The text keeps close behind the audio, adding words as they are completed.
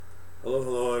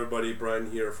Hello everybody,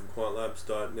 Brian here from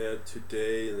quantlabs.net.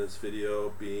 Today in this video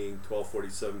being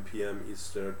 12:47 p.m.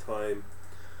 Eastern Time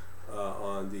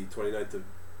on the 29th of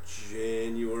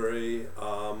January.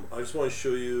 I just want to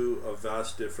show you a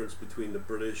vast difference between the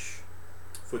British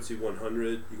FTSE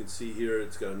 100. You can see here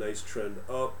it's got a nice trend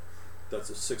up.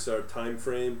 That's a 6-hour time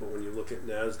frame, but when you look at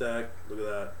NASDAQ, look at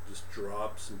that, just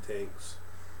drops and tanks.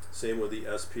 Same with the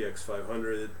SPX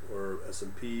 500 or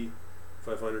S&P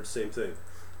 500, same thing.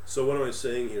 So what am I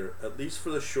saying here? At least for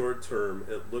the short term,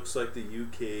 it looks like the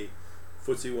UK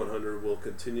FTSE 100 will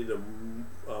continue to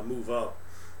move up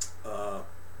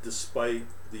despite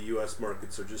the US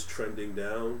markets are just trending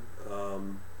down.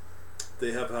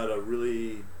 They have had a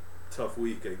really tough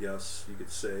week, I guess you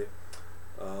could say.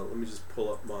 Let me just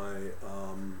pull up my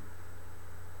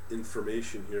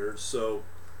information here. So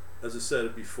as I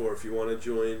said before, if you want to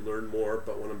join, learn more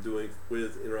about what I'm doing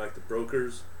with Interactive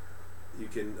Brokers, you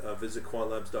can visit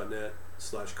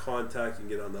quantlabs.net/contact and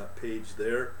get on that page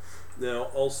there. Now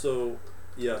also,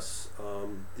 yes,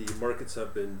 the markets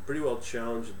have been pretty well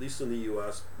challenged, at least in the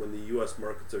US. When the US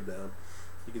markets are down,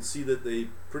 you can see that they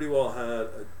pretty well had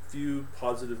a few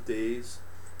positive days,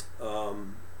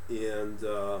 and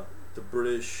the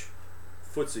British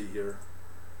FTSE here,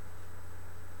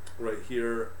 right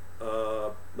here,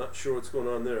 not sure what's going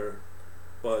on there,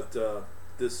 but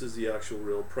this is the actual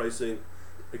real pricing.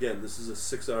 Again, this is a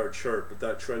 6-hour chart, but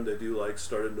that trend I do like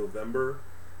started in November,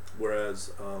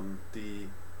 whereas the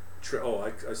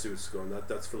I see what's going on.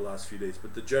 That's for the last few days,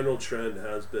 but the general trend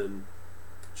has been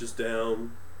just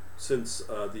down since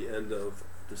the end of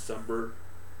December,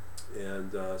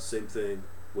 and same thing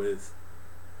with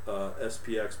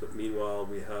SPX. But meanwhile,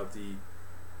 we have the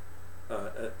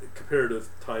comparative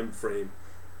time frame.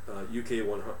 UK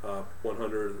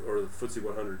 100 or the FTSE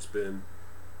 100's been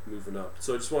moving up.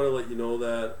 So I just want to let you know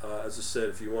that, as I said,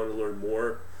 if you want to learn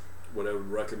more, what I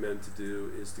would recommend to do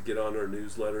is to get on our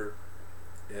newsletter,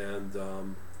 and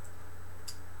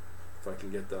if I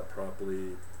can get that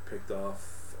properly picked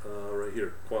off, right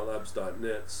here,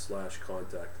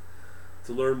 quantlabs.net/contact.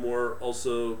 To learn more.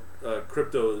 Also,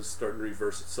 crypto is starting to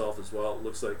reverse itself as well, it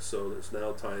looks like, so there's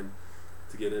now time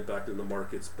to get back in the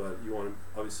markets, but you want to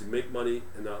obviously make money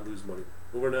and not lose money.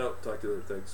 Over and out. Talk to you later. Thanks.